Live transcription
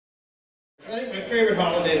I think my favorite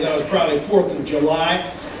holiday, though, is probably 4th of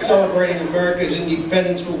July, celebrating America's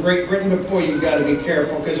independence from Great Britain. But boy, you've got to be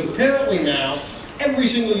careful, because apparently now, every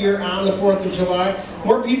single year on the 4th of July,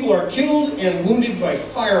 more people are killed and wounded by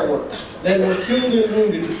fireworks than were killed and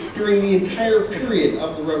wounded during the entire period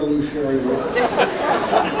of the Revolutionary War.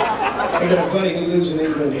 I got a buddy who lives in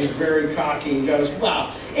England. He's very cocky. He goes,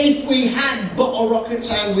 "Well, if we had bottle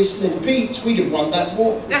rockets and Whistling Pete's, we'd have won that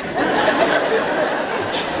war."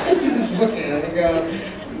 He's looking at it and go,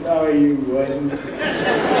 "No, you wouldn't. You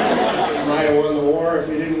might have won the war if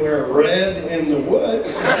you didn't wear red in the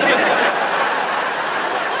woods."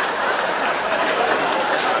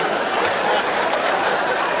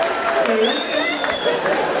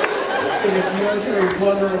 Biggest military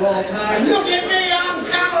blunder of all time. Look at me, I'm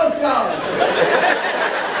camouflage!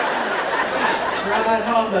 That's right,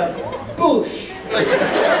 I'm a bush. A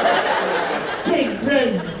big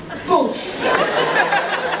red bush.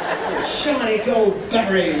 Shiny gold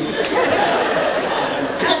berries. I'm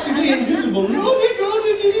practically invisible.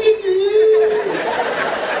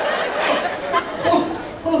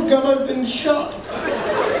 Oh God, I've been shot.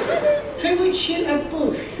 Who would shoot a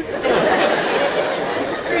bush?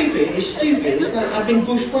 It's creepy, it's stupid, it's not, I've been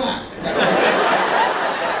bushwhacked.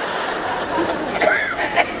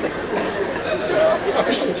 I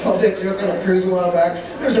actually told that joke on a cruise a while back.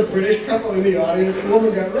 There's a British couple in the audience. The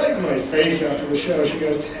woman got right in my face after the show. She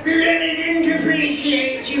goes, "We really didn't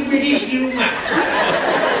appreciate your British humor."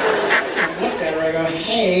 What then? I go,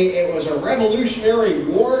 "Hey, it was a Revolutionary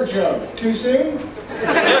War joke. Too soon?"